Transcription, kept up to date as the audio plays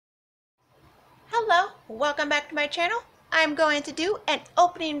Hello, welcome back to my channel. I'm going to do an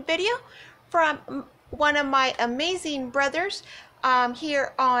opening video from one of my amazing brothers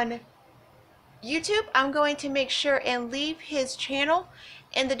here on YouTube. I'm going to make sure and leave his channel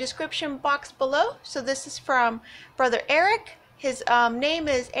in the description box below. So this is from Brother Eric. His name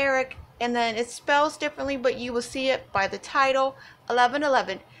is Eric, and then it spells differently, but you will see it by the title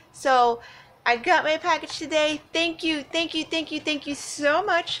 1111. So I got my package today. Thank you so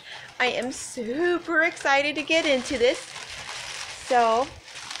much. I am super excited to get into this. So,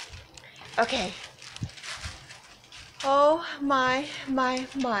 okay. Oh my.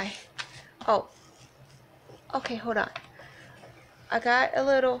 Oh, okay, hold on. I got a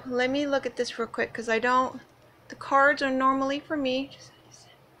little, let me look at this real quick because the cards are normally for me.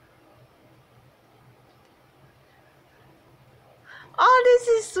 Oh, this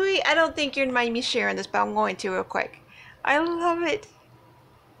is sweet. I don't think you're mind me sharing this, but I'm going to real quick. I love it.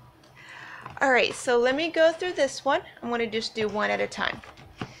 Alright, so let me go through this one. I'm going to just do one at a time.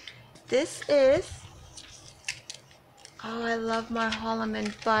 This is, oh, I love my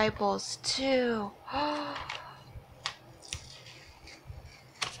Holloman Bibles too. Oh,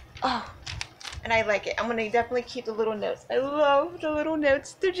 and I like it. I'm going to definitely keep the little notes. I love the little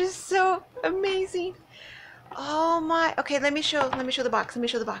notes. They're just so amazing. Oh my. Okay, let me show the box. Let me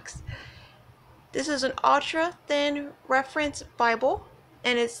show the box. This is an ultra thin reference Bible,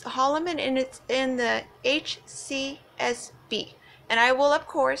 and it's Holloman, and it's in the HCSB. And I will, of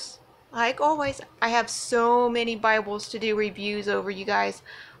course, like always, I have so many Bibles to do reviews over, you guys.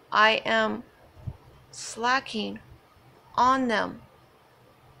 I am slacking on them.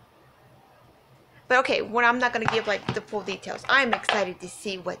 But okay, well, I'm not going to give like the full details. I'm excited to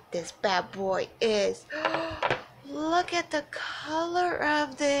see what this bad boy is. Look at the color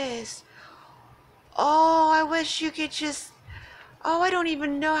of this. Oh, I wish you could just... Oh, I don't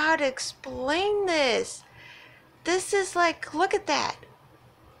even know how to explain this. This is like, look at that.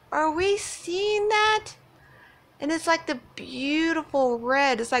 Are we seeing that? And it's like the beautiful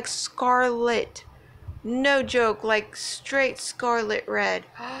red. It's like scarlet. No joke, like straight scarlet red.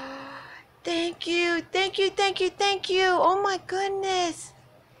 Thank you. Oh my goodness.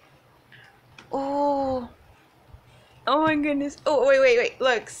 Oh my goodness. Oh, wait.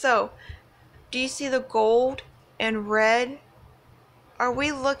 Look, so, do you see the gold and red? Are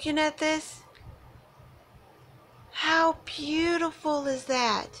we looking at this? How beautiful is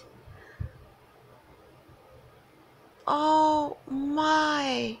that? Oh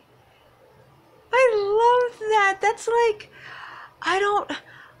my. I love that. That's like, I don't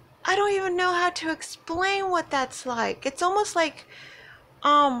even know how to explain what that's like. It's almost like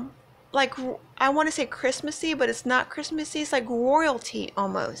I want to say Christmassy, but it's not Christmassy. It's like royalty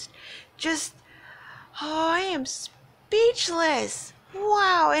almost. Just, oh, I am speechless.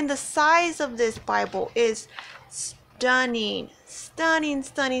 Wow, and the size of this Bible is stunning.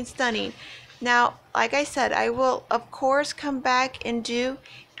 Now, like I said, I will of course come back and do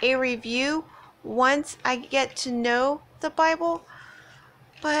a review once I get to know the Bible,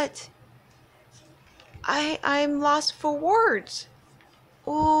 but I'm lost for words.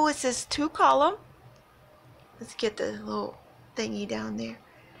 Oh, it says 2-column. Let's get the little thingy down there.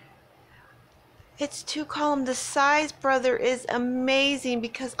 It's 2-column. The size, brother, is amazing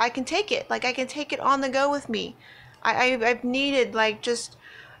because I can take it. Like, I can take it on the go with me. I've needed like just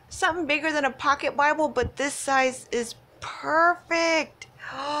something bigger than a pocket Bible, but this size is perfect.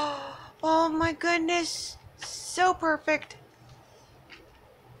 Oh my goodness, so perfect.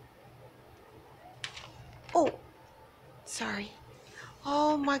 Oh, sorry.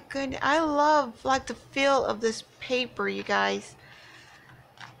 Oh my goodness, I love like the feel of this paper, you guys.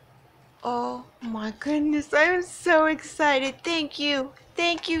 Oh my goodness, I am so excited. Thank you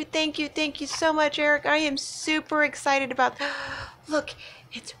so much, Eric. I am super excited about that. Look,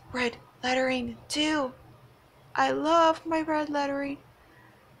 it's red lettering too. I love my red lettering.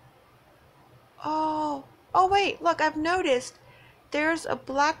 Oh wait, look, I've noticed there's a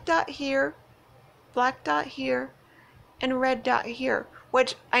black dot here, and red dot here,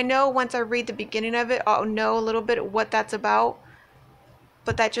 which I know once I read the beginning of it, I'll know a little bit what that's about,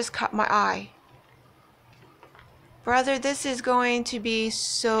 but that just caught my eye. Brother, this is going to be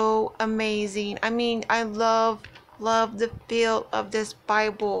so amazing. I mean, I love the feel of this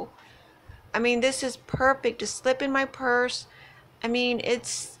Bible. I mean, this is perfect to slip in my purse. I mean,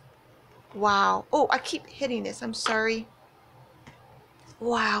 it's wow. Oh, I keep hitting this. I'm sorry.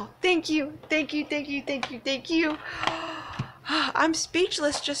 Wow. Thank you. I'm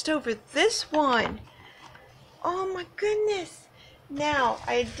speechless just over this one. Oh my goodness. Now,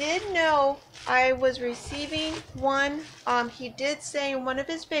 I did know I was receiving one. He did say in one of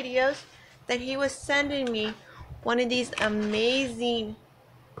his videos that he was sending me one of these amazing,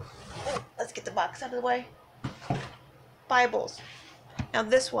 let's get the box out of the way, Bibles. Now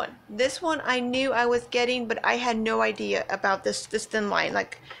this one I knew I was getting, but I had no idea about this thin line,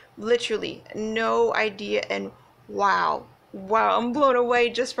 like literally no idea. And wow, I'm blown away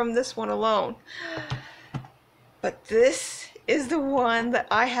just from this one alone. But this is the one that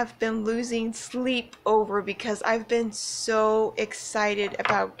I have been losing sleep over because I've been so excited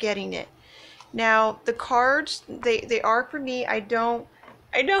about getting it. Now the cards, they are for me. I don't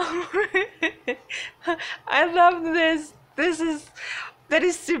I love this. That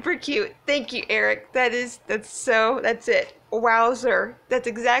is super cute. Thank you, Eric. That's it. Wowzer. That's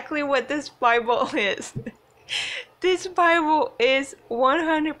exactly what this Bible is. This Bible is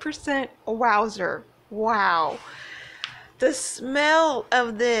 100% wowzer. Wow. The smell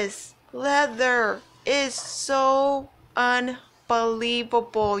of this leather is so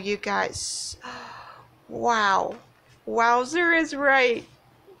unbelievable, you guys. Wow. Wowzer is right.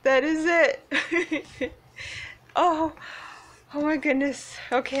 That is it. Oh my goodness.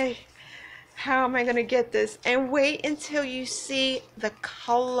 Okay. How am I going to get this? And wait until you see the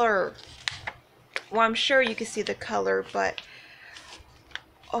color. Well, I'm sure you can see the color, but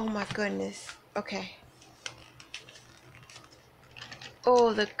oh my goodness. Okay.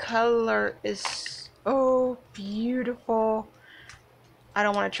 Oh, the color is so beautiful. I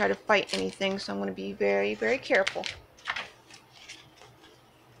don't want to try to fight anything, so I'm going to be very, very careful.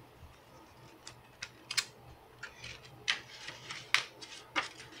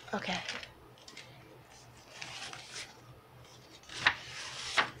 Okay.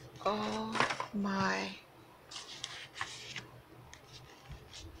 Oh my.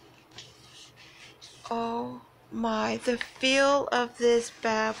 Oh my. The feel of this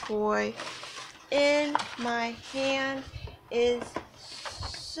bad boy in my hand is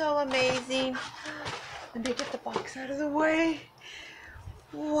so amazing. Let me get the box out of the way.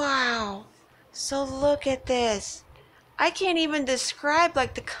 Wow. So look at this. I can't even describe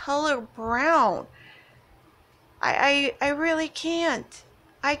like the color brown. I really can't.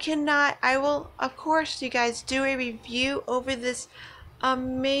 I cannot. I will, of course, you guys, do a review over this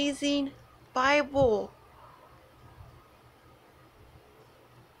amazing Bible.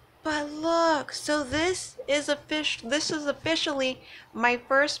 But look, so this is officially my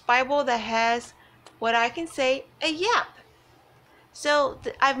first Bible that has what I can say a yap. So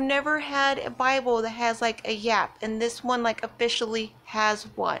I've never had a Bible that has like a yap, and this one like officially has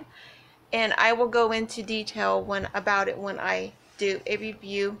one. And I will go into detail about it when I do a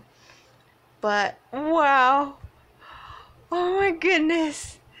review. But wow. Oh my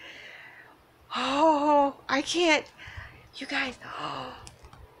goodness. Oh, I can't. You guys. Oh.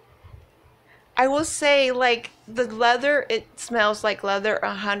 I will say, like, the leather, it smells like leather.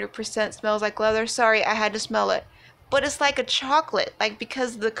 100% smells like leather. Sorry, I had to smell it. But it's like a chocolate, like,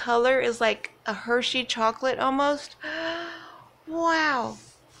 because the color is like a Hershey chocolate almost. Wow.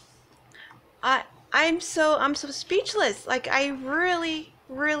 I'm so speechless. Like, I really,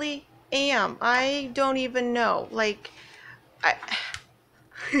 really am. I don't even know. Like,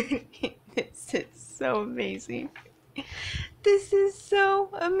 this is so amazing. This is so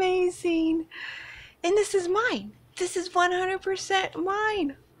amazing. And this is mine. This is 100%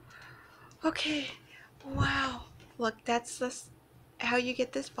 mine. Okay. Wow. Look, that's how you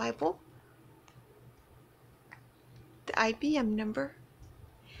get this Bible. The IBM number.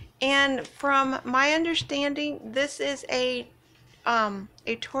 And from my understanding, this is a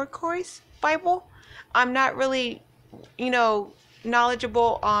turquoise Bible. I'm not really,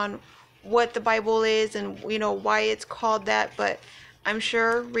 knowledgeable on what the Bible is and, why it's called that, but I'm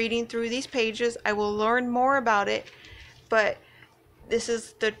sure reading through these pages, I will learn more about it. But this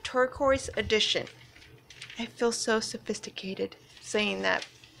is the turquoise edition. I feel so sophisticated saying that.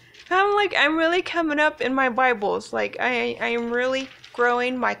 I'm really coming up in my Bibles. Like, I am really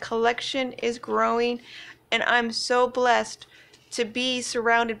growing. My collection is growing, and I'm so blessed to be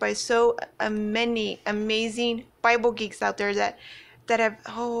surrounded by so many amazing Bible geeks out there that have,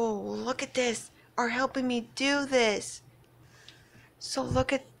 oh, look at this, are helping me do this. So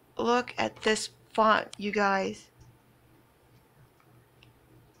look at this font, you guys.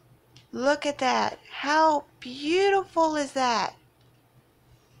 Look at that. How beautiful is that?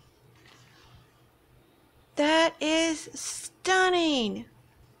 That is stunning.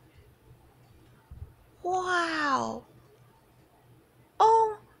 Wow.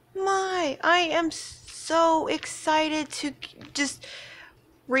 Oh my. I am so excited to just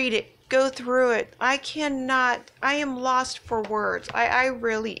read it, go through it. I am lost for words. I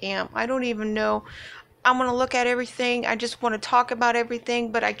really am. I don't even know. I want to look at everything. I just want to talk about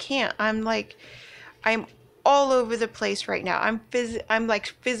everything, but I can't. I'm all over the place right now. I'm like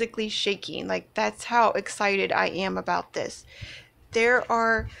physically shaking. Like that's how excited I am about this.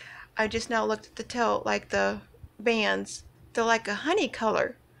 I just now looked at the tail, like the bands. They're like a honey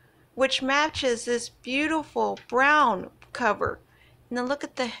color, which matches this beautiful brown cover. And then look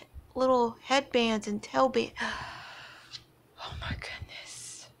at the little headbands and tailband. Oh my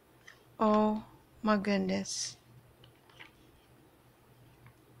goodness. Oh my goodness.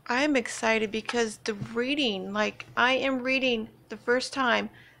 I'm excited because the reading, like I am reading the first time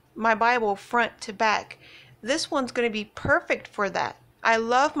my Bible front to back. This one's going to be perfect for that. I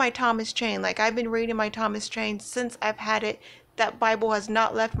love my Thomas Chain. Like I've been reading my Thomas Chain since I've had it. That Bible has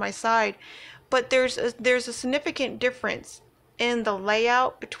not left my side. But there's a significant difference in the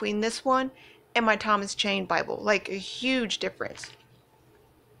layout between this one and my Thomas Chain Bible. Like a huge difference.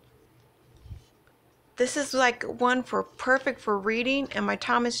 This is like one for perfect for reading, and my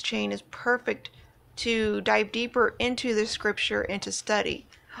Thomas Chain is perfect to dive deeper into the scripture and to study.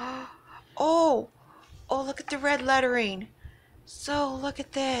 Oh, oh, look at the red lettering. So look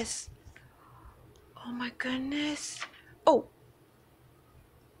at this. Oh my goodness. Oh,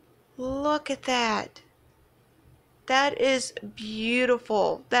 look at that. That is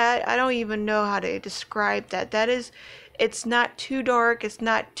beautiful. That I don't even know how to describe that. It's not too dark. It's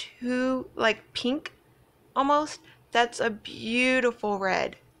not too like pink almost. That's a beautiful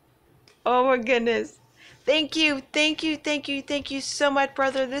red. Oh my goodness. Thank you, thank you, thank you, thank you so much,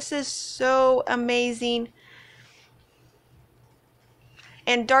 brother. This is so amazing.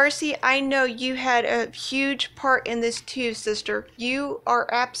 And Darcy, I know you had a huge part in this too, sister. You are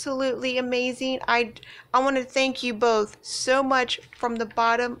absolutely amazing. I want to thank you both so much from the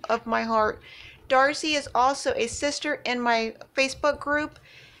bottom of my heart. Darcy is also a sister in my Facebook group.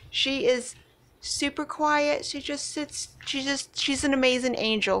 She is super quiet. She just sits, she's an amazing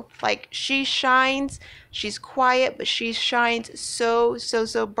angel. Like she shines, she's quiet, but she shines so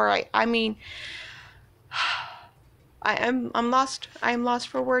bright. I mean, I'm lost. I'm lost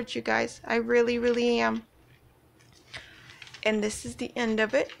for words, you guys. I really am. And this is the end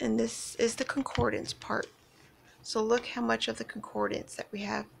of it, and this is the concordance part. So look how much of the concordance that we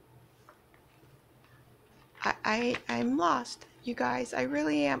have. I'm lost, you guys. I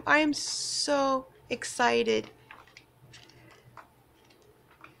really am. I am so excited.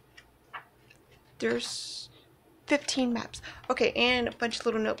 There's 15 maps. Okay, and a bunch of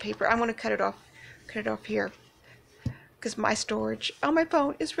little note paper. I want to cut it off here, because my storage on my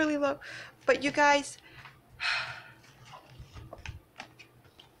phone is really low. But you guys,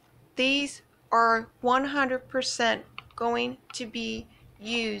 these are 100% going to be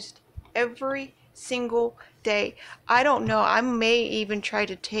used every single day. I don't know, I may even try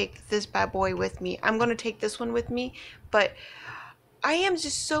to take this bad boy with me. I'm going to take this one with me, but I am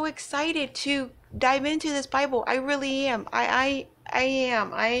just so excited to dive into this Bible. I really am. I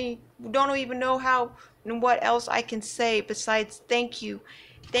am. I don't even know how and what else I can say besides thank you.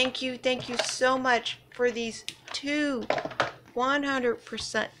 Thank you so much for these two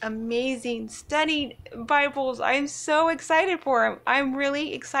 100% amazing studied Bibles. I'm so excited for them. I'm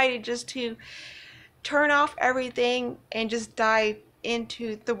really excited just to turn off everything and just dive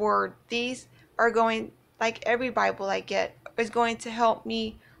into the Word. These are going, like every Bible I get, is going to help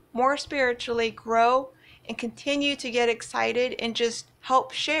me more spiritually grow and continue to get excited and just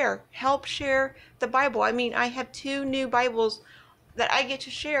help share the Bible. I mean, I have 2 new Bibles that I get to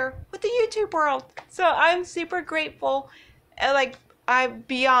share with the YouTube world. So I'm super grateful. Like, I'm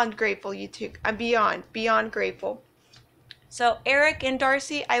beyond grateful, YouTube. I'm beyond grateful. So Airik and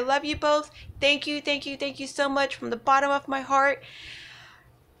Darcy, I love you both. Thank you so much from the bottom of my heart.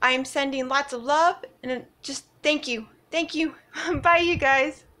 I am sending lots of love and just thank you. Bye, you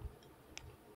guys.